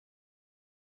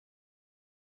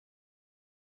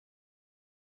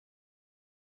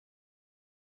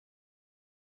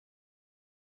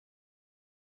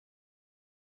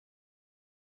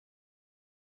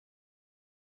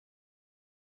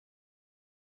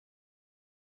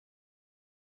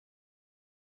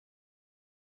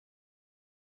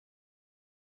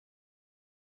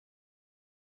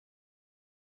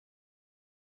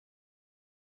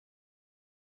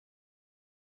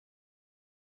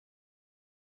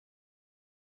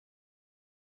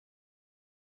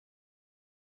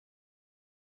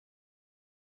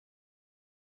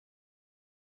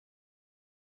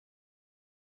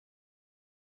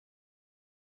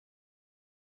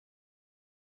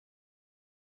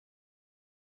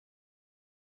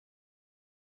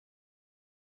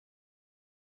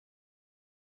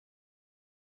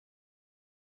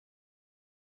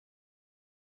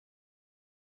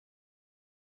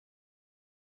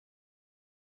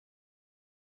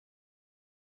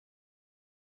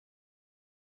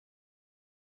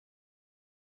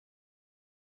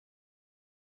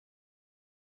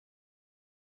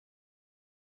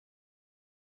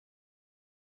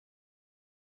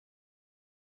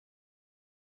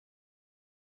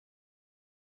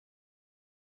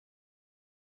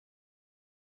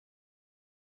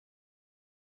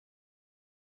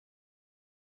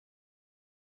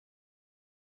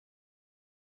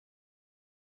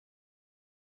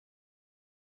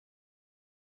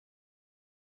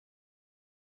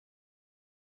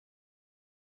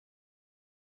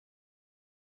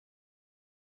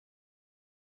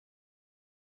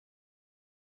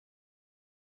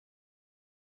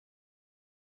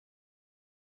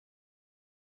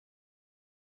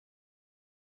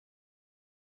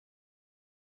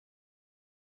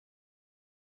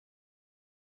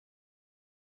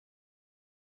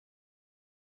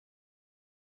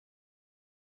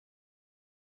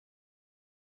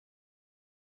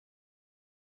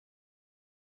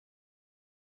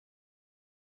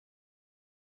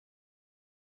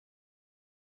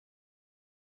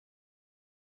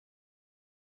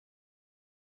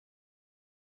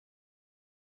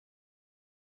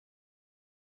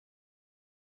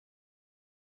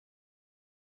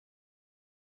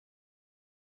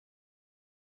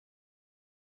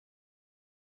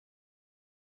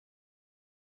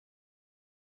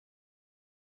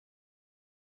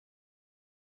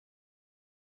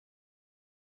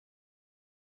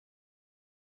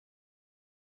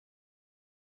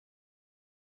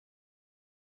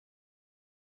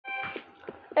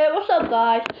Hey, what's up,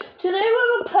 guys? Today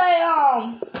we're gonna play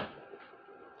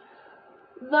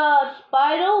the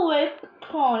Spider with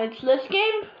Chronics. This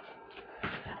game, I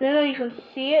don't know if you can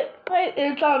see it. Right,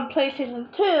 it's on PlayStation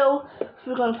 2, so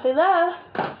we're gonna play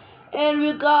that. And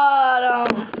we got oh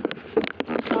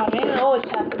man, it always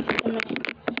happens to me.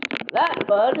 That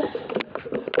bud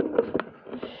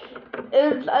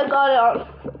is I got it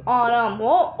on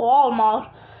Walmart.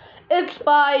 It's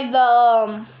by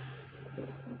the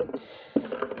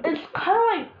it's kind of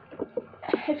like,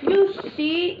 if you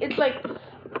see, it's like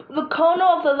the corner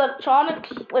of the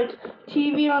electronics, like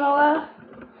TV and all that,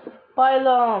 by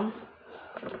the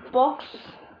books.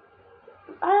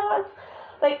 I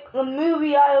like the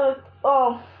movie. It's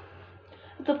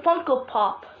a Funko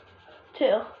Pop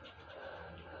too.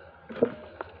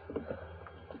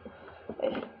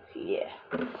 Yeah.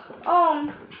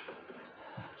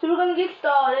 So we're gonna get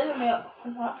started.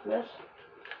 After this.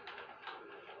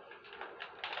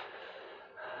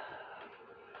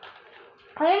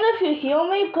 I don't know if you hear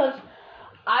me because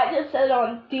I just set it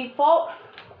on default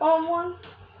one.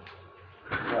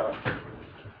 So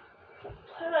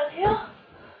play right here.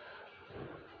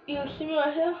 You can see me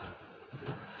right here.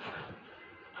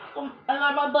 I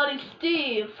got my buddy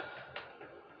Steve.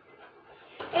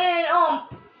 And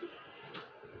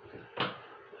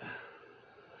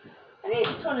I need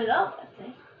to turn it up, I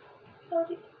think.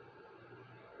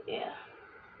 Yeah.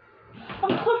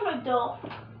 I'll close my door.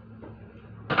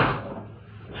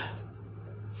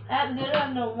 I did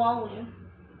have no volume.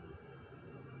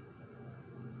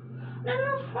 I don't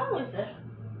know what's wrong with it.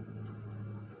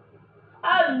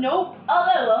 Nope. Oh,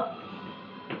 there we go.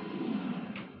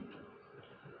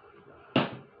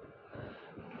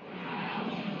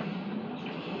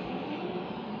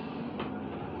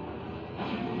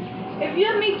 If you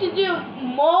want me to do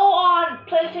more on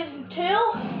PlayStation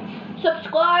 2,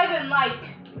 subscribe and like.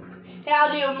 And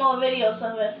I'll do more videos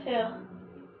of it too.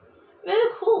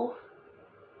 Really cool.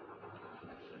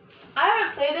 I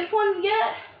haven't played this one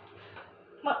yet.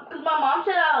 Because my mom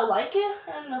said I would like it.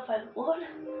 I don't know if I would.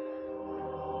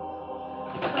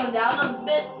 Turn down a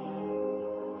bit.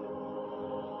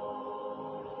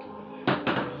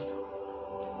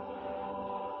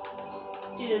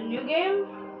 Do the new game.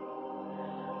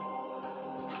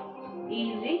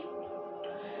 Easy.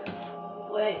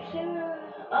 Wait,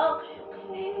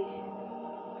 okay.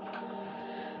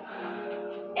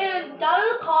 And down in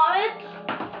the comments,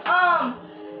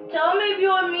 tell me if you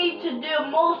want me to do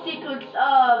more secrets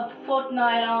of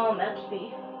Fortnite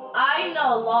XP. I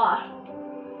know a lot.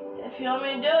 If you want me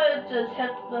to do it, just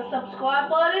hit the subscribe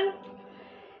button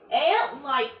and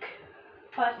like.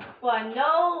 But I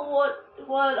know what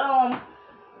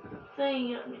thing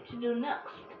you want me to do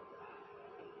next.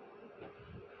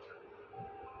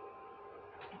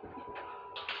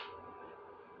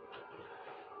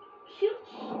 Shoot.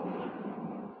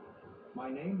 My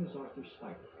name is Arthur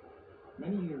Spiker.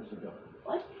 Many years ago,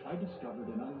 What? I discovered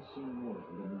an unseen world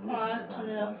in the I'll turn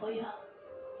it up for you.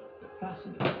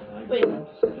 Fascinating. Wait,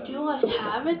 do I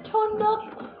have it turned up?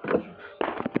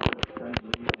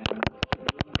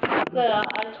 Yeah,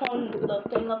 I turned the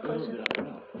thing up for you.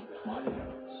 My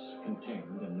efforts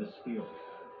contained in this field.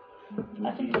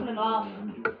 I can turn it off.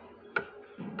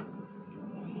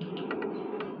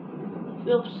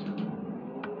 Oops.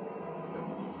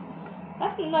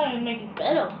 I can not even make it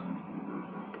better.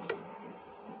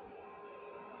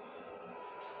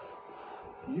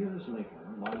 Years later,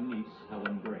 my niece,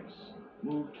 Helen Grace,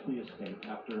 moved to the estate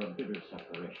after a bitter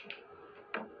separation.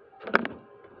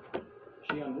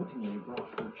 She unwittingly brought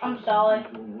her children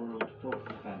into a world full of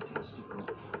fantastical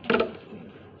and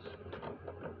dangerous.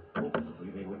 Hopefully,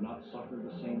 they would not suffer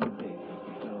the same fate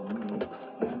that befell me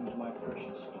and my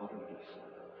precious daughter Lisa.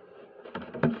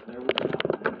 There was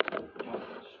Malcolm, tough,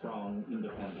 strong,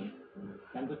 independent,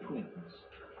 and the twins,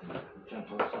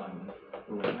 gentle Simon,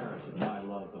 who inherited my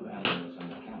love of animals and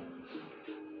mechanics,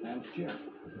 and Jerry,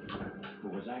 who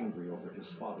was angry over his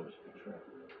father's betrayal.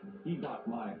 He got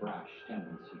my brash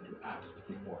tendency to act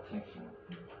before thinking,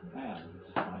 and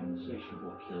my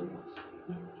insatiable curiosity.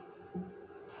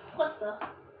 What the?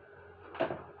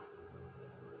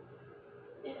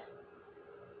 Yeah.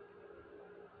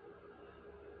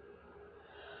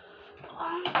 I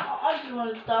just want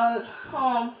to start.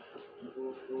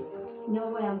 No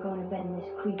way I'm going to bed in this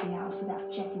creepy house without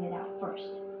checking it out first.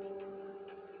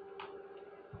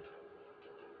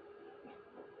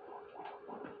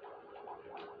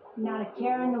 Not a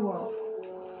care in the world.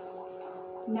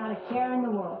 Not a care in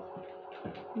the world.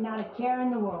 Not a care in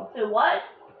the world. Say what?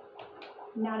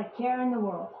 Not a care in the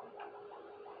world.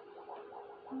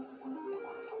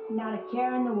 Not a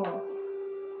care in the world.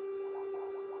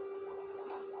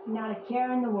 Not a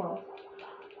care in the world.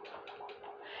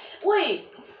 Wait.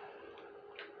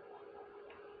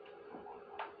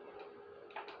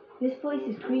 This place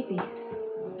is creepy.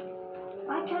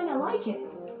 I kinda like it.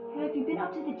 Have you been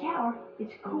up to the tower?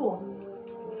 It's cool.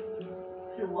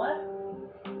 Hey, what?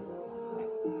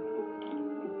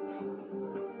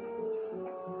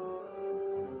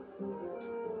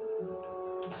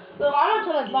 Look, I'm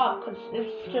gonna turn this off because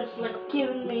it's just like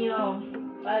giving me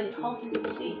like how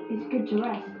to see. It's good to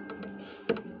rest.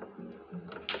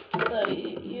 So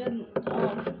you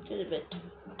did a bit.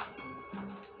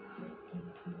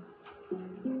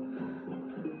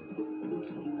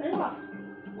 Turn it off.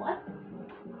 What?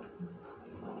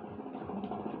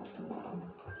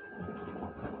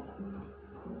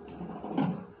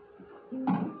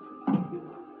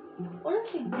 What is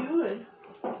he doing?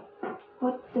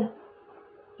 What the?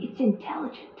 It's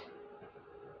intelligent.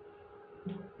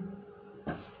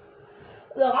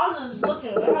 Look, I'm just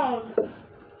looking around.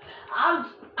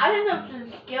 I didn't know if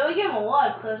it's a scary game or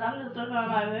what, because I'm just looking around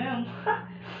my room.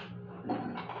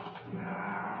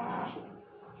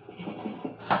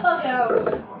 Okay,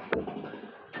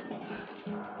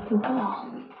 The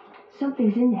wall.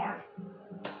 Something's in there.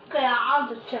 okay,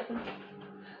 I'm just checking.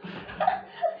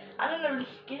 I don't know if it's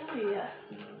scary yet.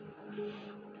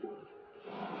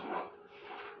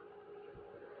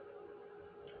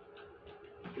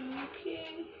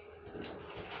 Okay.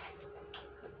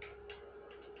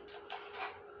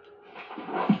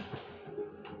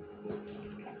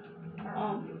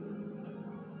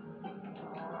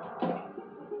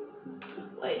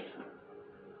 Wait.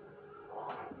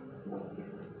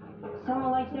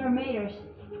 Someone likes their maters.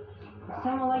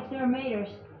 Someone likes their maters.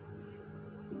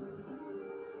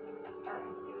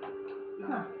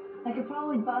 Huh. I could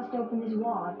probably bust open this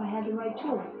wall if I had the right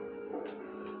tool.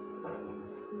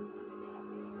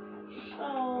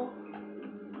 So,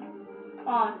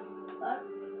 on. What?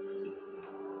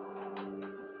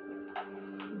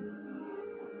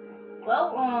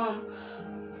 Well,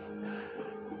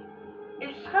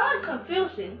 it's kind of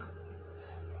confusing.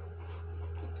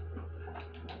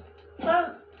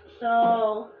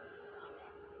 So,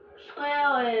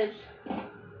 square is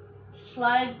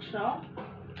slide jump.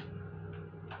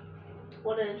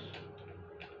 What is?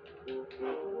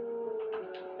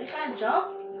 I can't jump?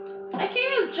 I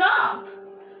can't even jump!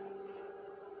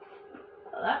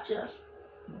 Oh, that's just...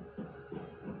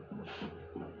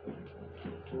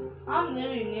 I'm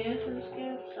really new to this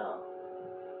game, so...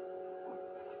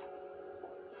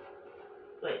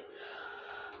 Wait.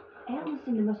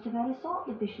 Lucinda must have had a salt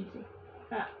deficiency.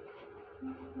 Huh.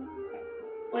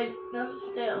 Wait, that's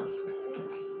still.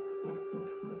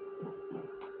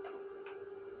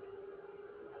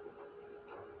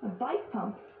 A bike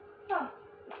pump. Huh.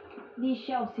 These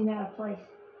shelves seem out of place.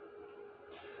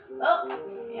 Oh,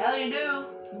 yeah, they do.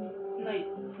 Wait,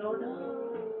 no, no.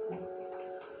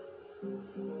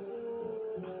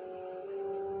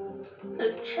 The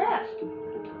chest.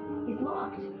 It's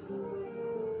locked.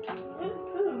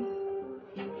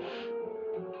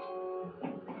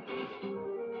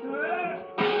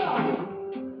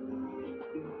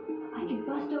 I could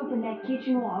bust open that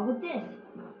kitchen wall with this.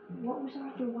 What was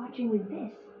Arthur watching with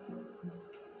this?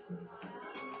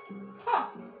 Huh.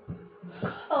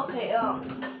 Okay,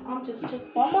 I'll just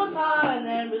take one more time and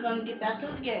then we're gonna get back to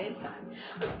the game.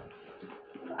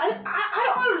 I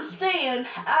don't understand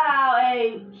how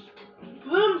a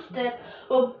broomstick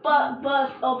will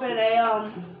bust open a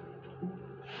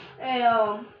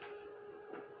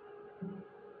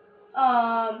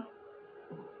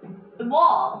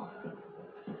wall.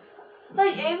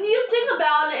 Like, if you think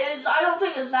about it, I don't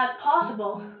think it's that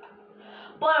possible.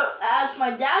 But as my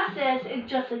dad says, it's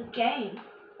just a game.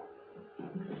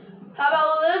 How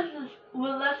about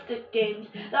realistic games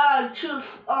that are true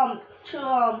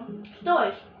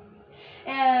stories?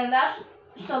 And that's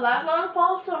not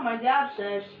false. So my dad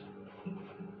says,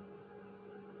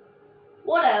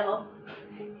 whatever.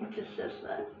 It just says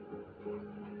that.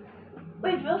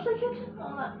 Wait, where's the kitchen?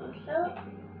 Oh, that was there.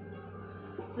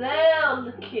 There's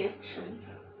the kitchen.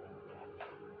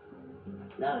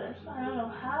 There it is. I don't know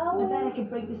how. I bet I could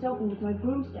break this open with my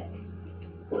broomstick.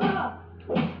 Ah!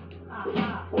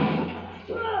 Aha!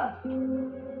 Ah!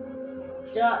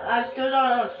 I still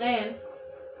don't understand.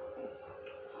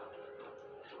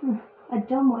 A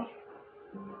dumbwaiter.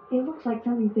 It looks like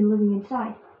something's been living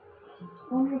inside.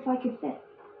 Wonder if I could fit.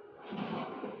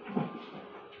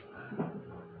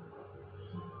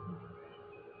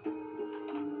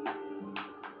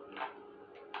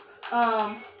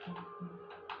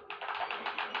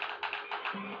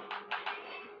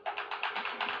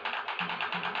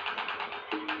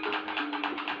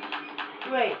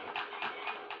 Wait.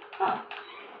 Huh.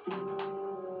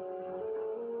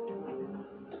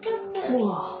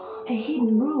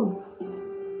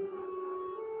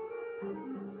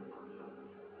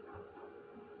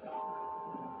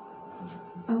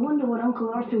 wonder what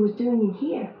Uncle Arthur was doing in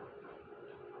here.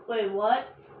 Wait,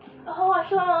 what? Oh, I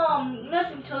saw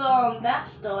missing to the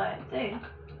backstory, I think.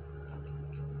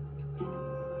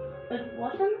 It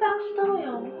wasn't backstory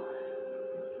or what?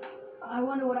 I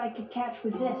wonder what I could catch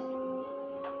with this.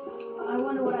 I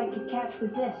wonder what I could catch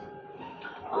with this.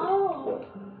 Oh.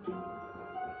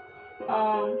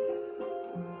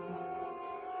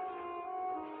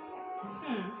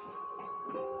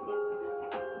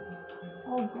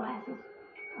 Old glasses.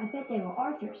 I bet they were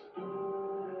Arthur's.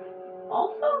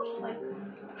 Also, like,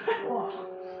 Oh,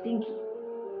 stinky.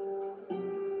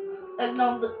 like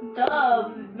no,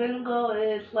 the vinegar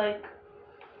is like,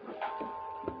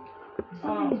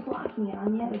 Something is blocking it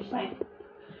on the other side.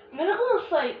 vinegar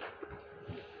is like,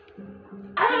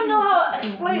 I don't know how to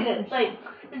explain it. Like,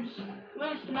 it's, when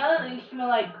you smell it, you smell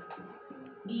like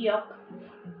yuck.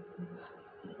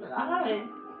 I don't know.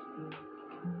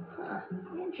 Huh,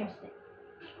 interesting.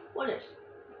 What is?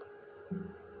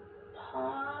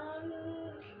 Pun.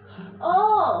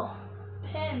 Oh,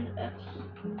 pin.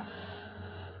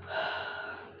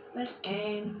 This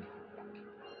game.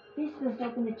 This must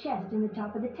open the chest in the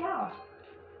top of the tower.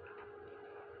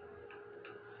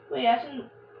 Wait, I didn't.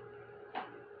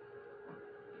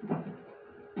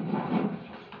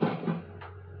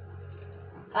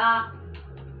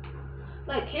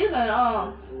 Like he's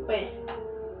gonna wait.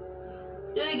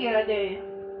 Do it again, I dare you.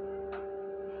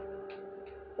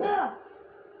 Ugh!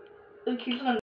 Like he's gonna